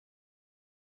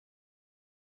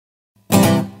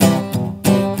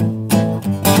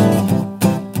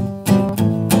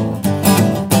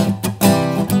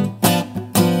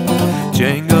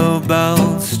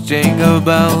jingle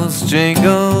bells,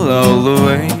 jingle all the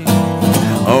way.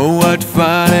 Oh, what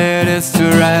fun it is to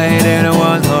ride in a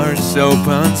one-horse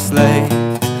open sleigh.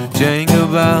 Jingle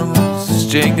bells,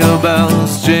 jingle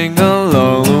bells, jingle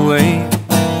all the way.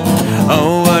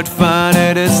 Oh, what fun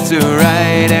it is to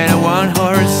ride in a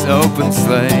one-horse open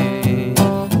sleigh.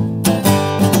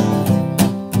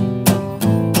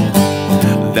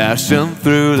 Dashing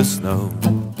through the snow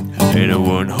in a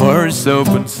one-horse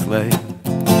open sleigh.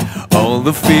 All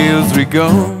the fields we go,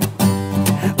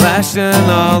 flashing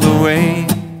all the way.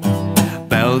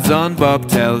 Bells on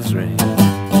bobtails ring,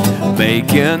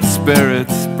 making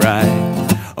spirits bright.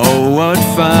 Oh, what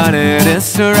fun it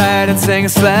is to ride and sing a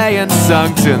sleighing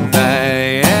song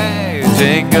tonight. Hey,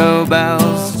 jingle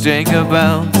bells, jingle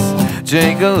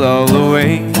all the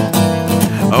way.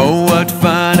 Oh, what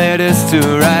fun it is to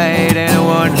ride in a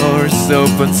one-horse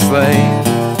open sleigh.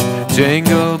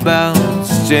 Jingle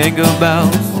bells,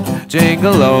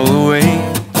 jingle all the way.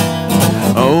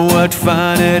 Oh, what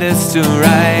fun it is to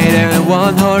ride in a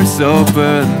one-horse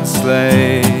open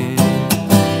sleigh.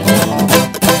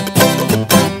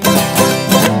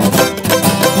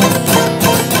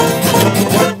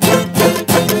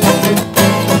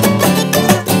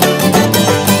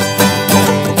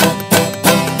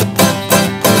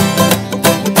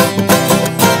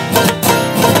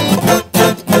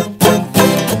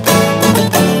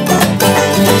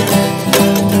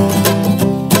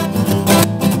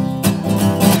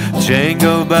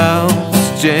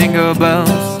 Jingle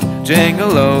bells,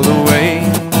 jingle all the way.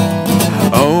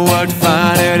 Oh, what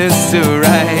fun it is to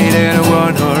ride in a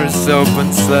one-horse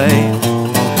open sleigh.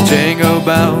 Jingle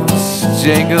bells,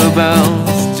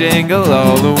 jingle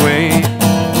all the way.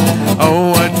 Oh,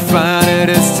 what fun it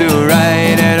is to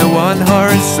ride in a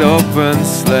one-horse open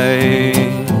sleigh.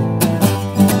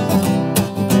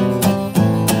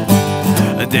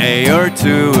 A day or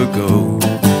two ago,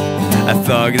 I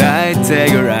thought I'd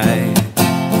take a ride,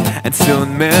 and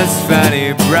soon Miss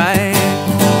Fanny Bright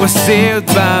was seated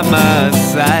by my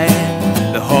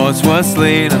side. The horse was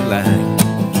leaning like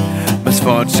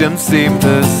misfortune seemed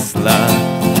to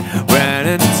slide. Ran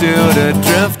into the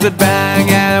drifted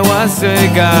bank and once we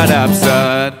got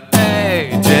upset.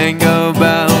 Hey, jingle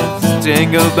bells,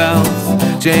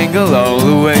 jingle all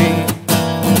the way.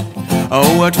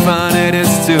 Oh, what fun it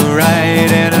is to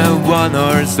ride in a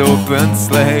one-horse open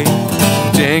sleigh.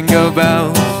 Jingle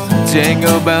bells,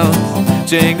 jingle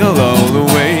all the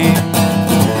way.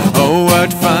 Oh,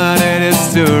 what fun it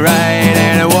is to ride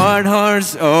in a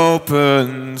one-horse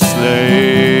open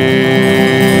sleigh.